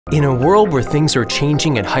In a world where things are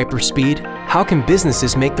changing at hyperspeed, how can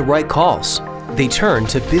businesses make the right calls? They turn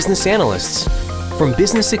to business analysts. From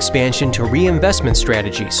business expansion to reinvestment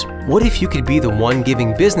strategies, what if you could be the one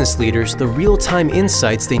giving business leaders the real-time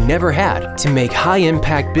insights they never had to make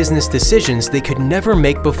high-impact business decisions they could never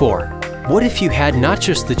make before? What if you had not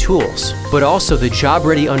just the tools, but also the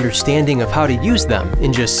job-ready understanding of how to use them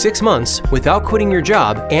in just 6 months without quitting your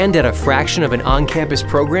job and at a fraction of an on-campus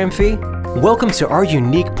program fee? Welcome to our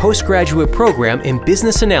unique postgraduate program in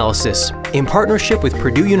business analysis in partnership with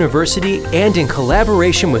Purdue University and in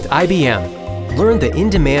collaboration with IBM. Learn the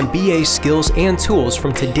in-demand BA skills and tools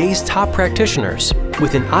from today's top practitioners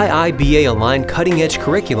with an IIBA-aligned cutting-edge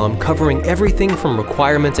curriculum covering everything from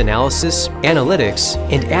requirement analysis, analytics,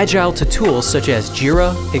 and Agile to tools such as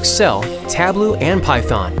Jira, Excel, Tableau, and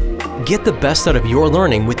Python. Get the best out of your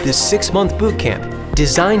learning with this 6-month bootcamp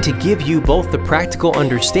designed to give you both the practical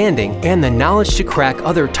understanding and the knowledge to crack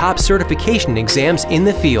other top certification exams in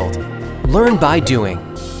the field. Learn by doing.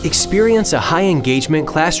 Experience a high-engagement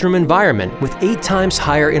classroom environment with 8 times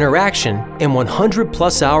higher interaction and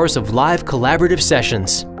 100+ hours of live collaborative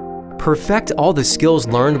sessions. Perfect all the skills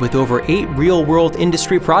learned with over 8 real-world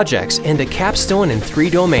industry projects and a capstone in 3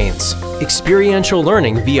 domains. Experiential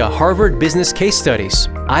learning via Harvard Business Case Studies,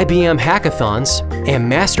 IBM Hackathons,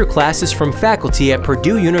 and Masterclasses from faculty at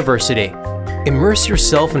Purdue University. Immerse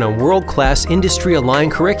yourself in a world-class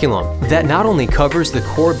industry-aligned curriculum that not only covers the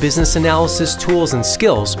core business analysis tools and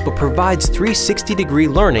skills, but provides 360-degree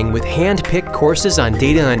learning with hand-picked courses on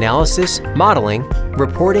data analysis, modeling,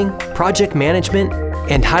 reporting, project management,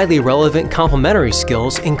 and highly relevant complementary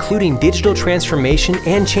skills including digital transformation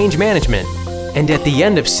and change management. And at the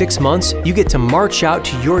end of 6 months, you get to march out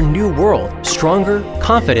to your new world, stronger,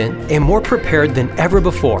 confident, and more prepared than ever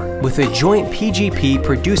before, with a joint PGP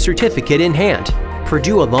Purdue certificate in hand,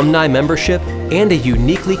 Purdue alumni membership, and a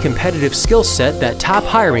uniquely competitive skill set that top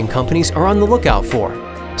hiring companies are on the lookout for.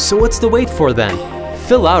 So what's the wait for then?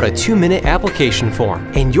 Fill out a 2-minute application form,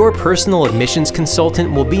 and your personal admissions consultant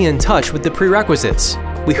will be in touch with the prerequisites.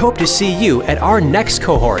 We hope to see you at our next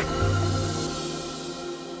cohort.